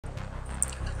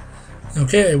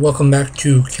Okay, welcome back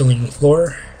to Killing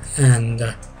Floor, and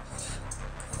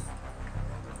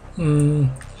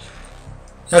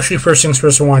actually first things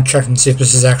first I want to check and see if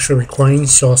this is actually recording,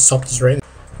 so I'll stop this right now.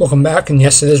 Welcome back, and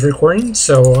yes, it is recording,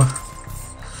 so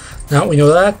now we know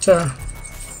that.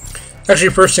 Actually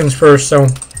first things first, so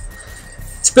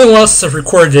it's been a while since I've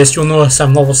recorded this. You'll notice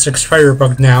I'm level 6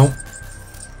 Firebug now,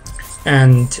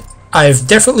 and I've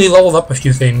definitely leveled up a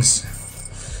few things.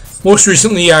 Most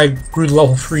recently, I grew to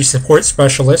level 3 support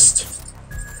specialist.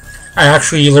 I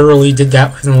actually literally did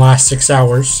that within the last 6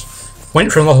 hours.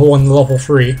 Went from level 1 to level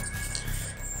 3.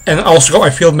 And also got my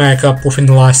field medic up within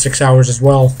the last 6 hours as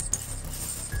well.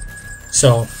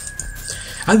 So,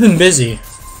 I've been busy.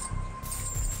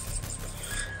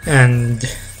 And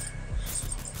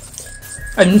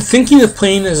I'm thinking of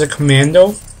playing as a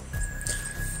commando.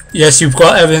 Yes, you've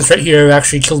got evidence right here. I've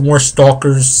actually killed more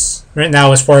stalkers right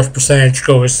now as far as percentage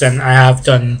goes than I have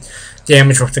done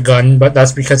damage with the gun, but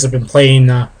that's because I've been playing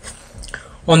on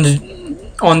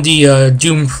the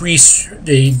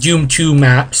Doom 2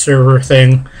 map server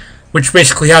thing, which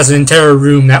basically has an entire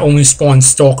room that only spawns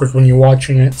stalkers when you're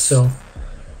watching it. So,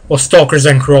 well, stalkers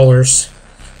and crawlers.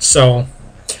 So,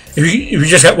 if you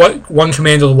just get one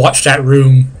commando to watch that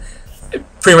room, it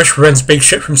pretty much prevents big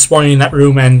shit from spawning in that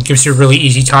room and gives you a really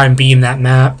easy time beating that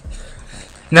map.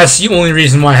 And that's the only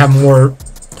reason why I have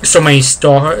so many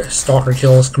stalker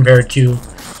kills compared to,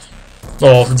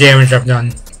 well, the damage I've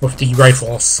done with the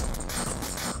rifles.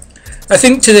 I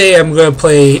think today I'm going to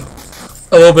play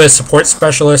a little bit of support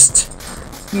specialist,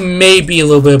 maybe a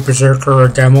little bit of berserker or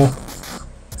demo.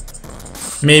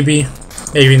 Maybe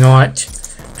not.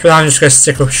 For now I'm just going to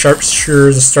stick with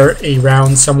sharpshooter to start a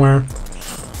round somewhere.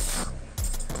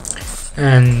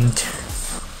 And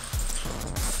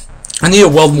I need to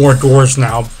weld more doors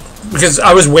now, because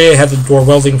I was way ahead of door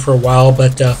welding for a while,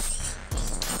 but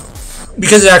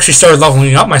because I actually started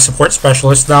leveling up my support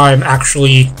specialist, now I'm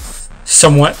actually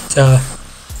somewhat, I've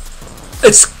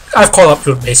caught up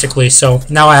to it basically, so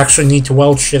now I actually need to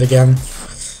weld shit again.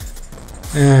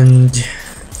 And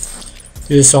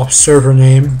do this off server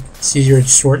name. It's easier to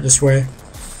sort this way.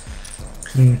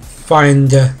 And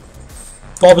find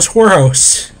Bob's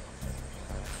Whorehouse.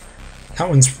 That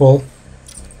one's full.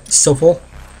 Still full?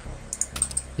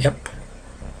 Yep.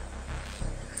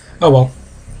 Oh well.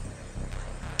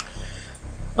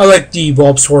 I like the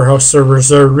Bob's Whorehouse servers.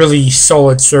 They're really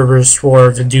solid servers for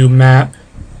the Doom map.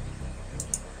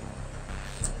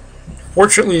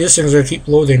 Fortunately, this thing's gonna keep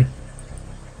loading.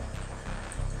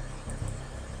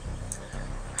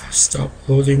 Stop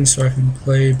loading so I can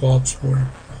play Bob's Whorehouse.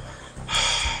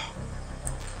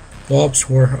 Bob's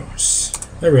Whorehouse.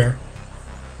 There we are.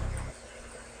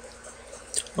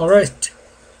 Alright.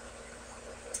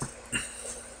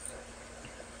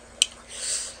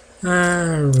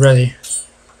 Ready.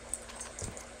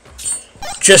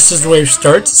 Just as the wave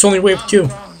starts, it's only wave 2.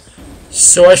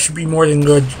 So I should be more than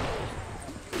good.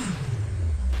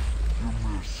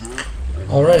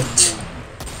 Alright.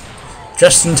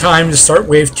 Just in time to start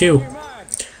wave 2.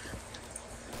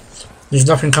 There's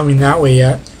nothing coming that way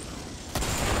yet.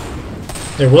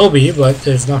 There will be, but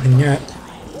there's nothing yet.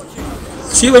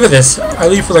 See, look at this. I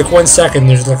leave for like 1 second,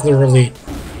 there's like literally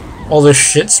all this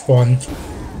shit spawned.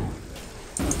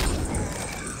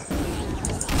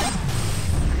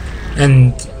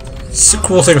 And it's a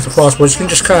cool thing with the crossbows. You can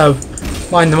just kind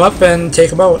of line them up and take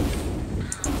them out.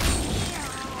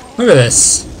 Look at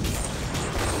this.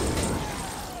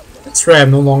 That's right,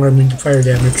 I'm no longer immune to fire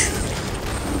damage.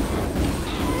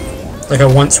 Like I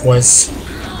once was.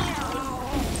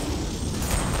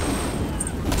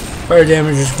 Fire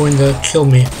damage is going to kill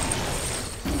me.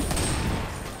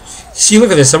 See,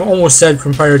 look at this. I'm almost dead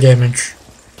from fire damage.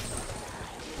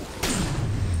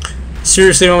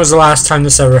 Seriously, when was the last time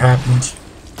this ever happened?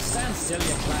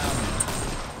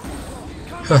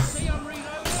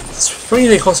 It's funny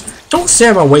they call us. Don't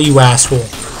stand my way, you asshole.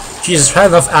 Jesus, I've had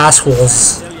enough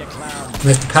assholes in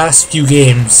like the past few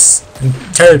games. I'm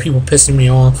tired of people pissing me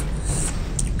off.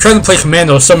 I'm trying to play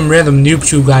Commando, some random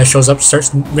NoobTube guy shows up and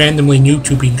starts randomly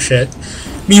NoobTubing shit.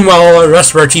 Meanwhile, all the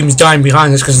rest of our team's dying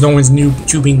behind us because no one's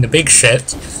NoobTubing the big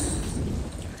shit.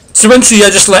 So eventually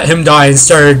I just let him die and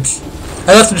started...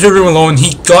 I left him to the room alone.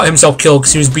 He got himself killed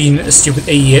because he was being a stupid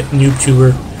idiot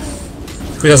NoobTuber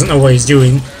who doesn't know what he's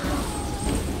doing.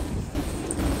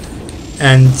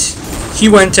 And he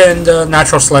went and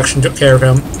natural selection took care of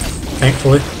him,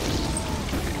 thankfully.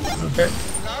 Okay.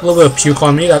 A little bit of puke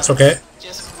on me, that's okay.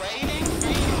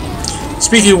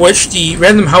 Speaking of which, the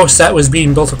random house that was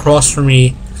being built across from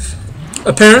me,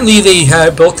 apparently they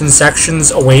had built in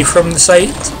sections away from the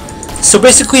site. So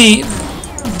basically,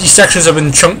 these sections have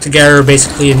been chunked together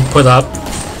basically and put up.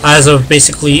 as of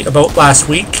basically about last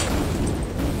week.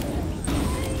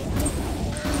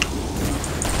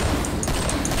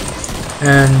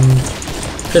 And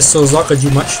pistol's not gonna do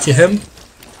much to him.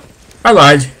 I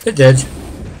lied, it did.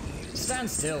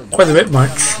 Quite a bit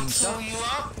much.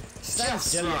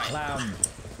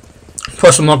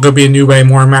 Plus I'm not gonna be a noob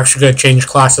anymore, I'm actually gonna change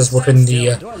classes within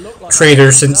the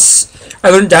trader, since I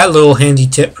learned that little handy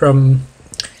tip from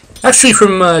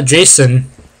Jason.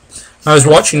 I was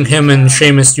watching him and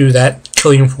Seamus do that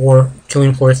killing floor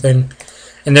thing,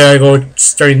 and there I go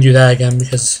starting to do that again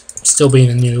because I'm still being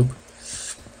a noob.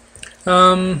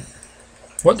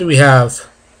 What do we have?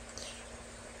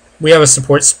 We have a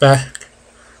support spec,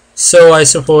 so I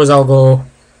suppose I'll go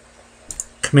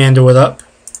Commando it up.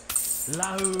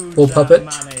 Bull puppet.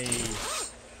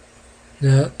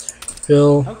 Yeah,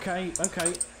 Phil. Okay.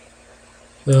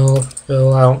 Phil.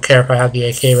 I don't care if I have the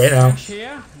AK right now.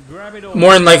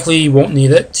 More than likely, you won't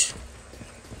need it.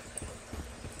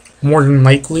 More than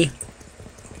likely.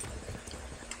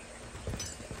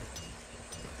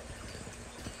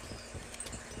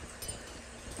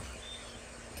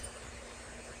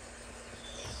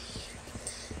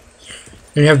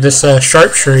 Then we have this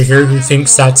sharpshooter here who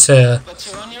thinks that's a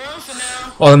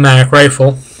automatic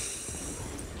rifle.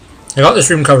 I got this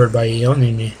room covered by you, you don't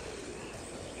need me.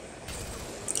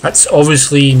 That's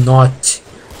obviously not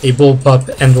a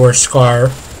bullpup and or scar.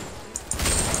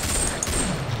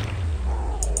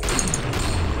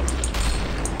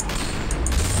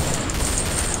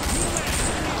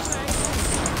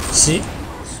 See?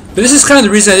 But this is kind of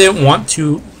the reason I didn't want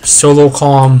to solo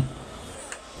calm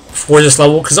for this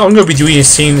level, because all I'm going to be doing is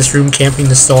seeing this room camping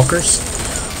the stalkers.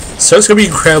 So it's going to be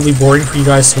incredibly boring for you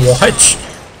guys to watch.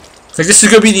 Like, this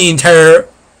is going to be the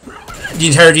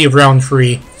entirety of round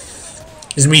 3.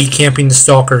 Is me camping the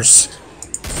stalkers.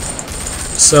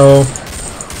 So,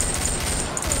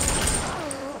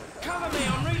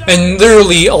 and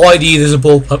literally all I need is a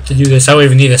bullpup to do this. I don't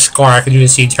even need a scar. I can do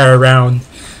this the entire round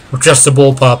with just a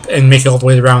bullpup and make it all the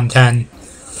way to round 10.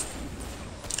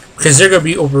 Because they're going to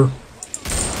be over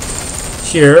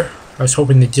here. I was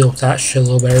hoping to deal with that shit a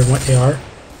little better than what they are.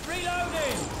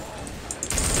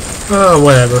 Oh,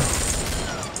 whatever.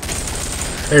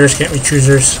 Beggars can't be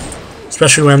choosers.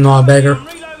 Especially when I'm not a beggar.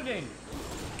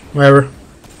 Whatever.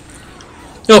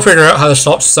 They'll figure out how to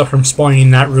stop stuff from spawning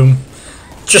in that room.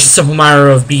 Just a simple matter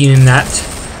of being in that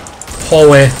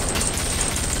hallway.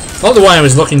 Not the one I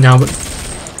was looking down, but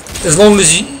as long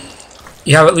as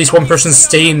you have at least one person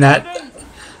stay in that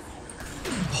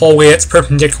hallway that's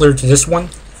perpendicular to this one,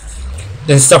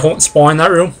 then stuff won't spawn in that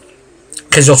room,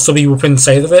 because you'll still be within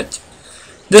sight of it.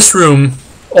 This room,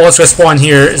 all it's going to spawn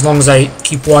here, as long as I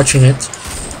keep watching it,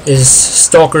 is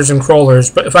stalkers and crawlers.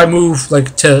 But if I move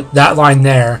like to that line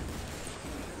there,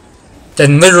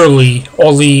 then literally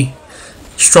all the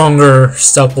stronger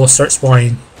stuff will start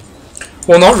spawning.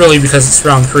 Well, not really, because it's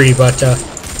round 3, but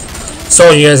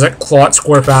so you guys like Clot,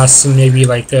 Scorpass, and maybe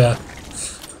like a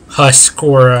Husk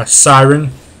or a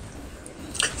Siren.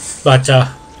 But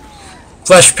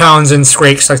Flesh Pounds and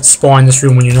Skrakes like to spawn in this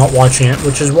room when you're not watching it,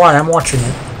 which is why I'm watching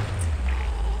it.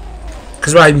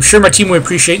 Because I'm sure my team would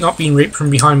appreciate not being raped from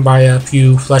behind by a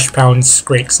few Flesh Pounds,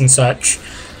 Skrakes, and such.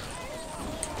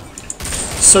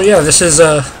 So yeah, this is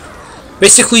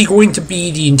basically going to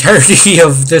be the entirety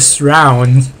of this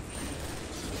round.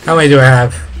 How many do I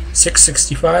have?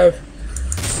 665?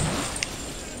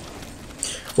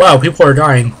 Wow, people are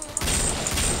dying.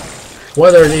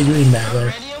 What are they doing back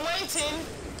there?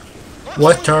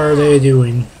 What are they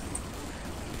doing?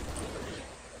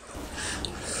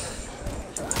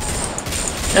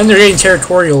 And they're getting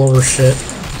territorial over shit.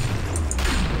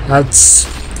 That's...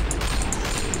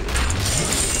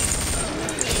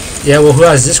 yeah, well, who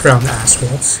has this ground,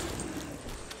 assholes?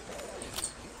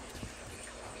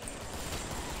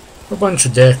 A bunch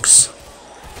of dicks.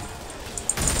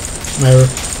 Whatever.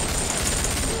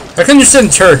 I can understand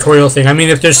the territorial thing. I mean,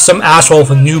 if there's some asshole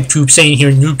with a noob tube saying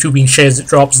here noob tubing shit as it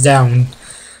drops down,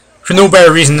 for no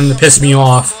better reason than to piss me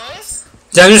off,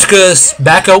 then I'm just gonna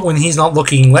back out when he's not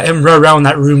looking, let him run around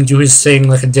that room, do his thing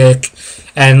like a dick,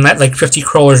 and let like 50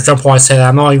 crawlers jump on his head.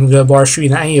 I'm not even gonna bother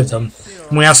shooting at any of them.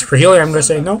 When we ask for healing, I'm gonna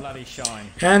say no.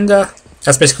 And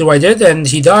that's basically what I did, and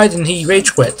he died and he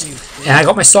rage quit. And I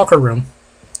got my stalker room.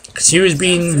 Because he was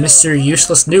being Mr.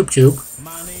 Useless Noob Tube.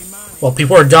 Well,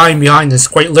 people are dying behind us,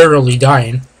 quite literally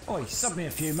dying. Oi, sub me a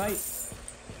few, mate.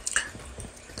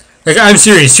 Like, I'm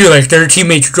serious too, like, their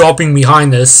teammates dropping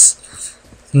behind us.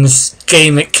 And just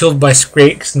getting, like, killed by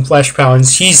Skrakes and Flesh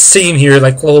Pounds. He's sitting here,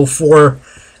 like, level 4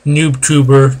 noob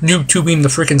tubing the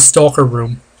freaking stalker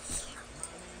room.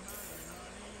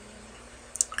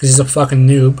 Because he's a fucking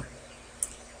noob.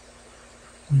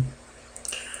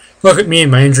 Look at me in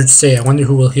my injured state. I wonder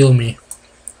who will heal me.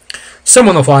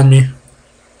 Someone will find me.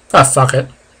 Ah, fuck it.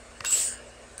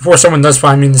 Before someone does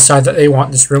find me and decide that they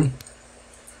want this room.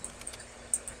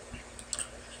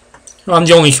 Well, I'm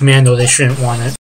the only commando, they shouldn't want it.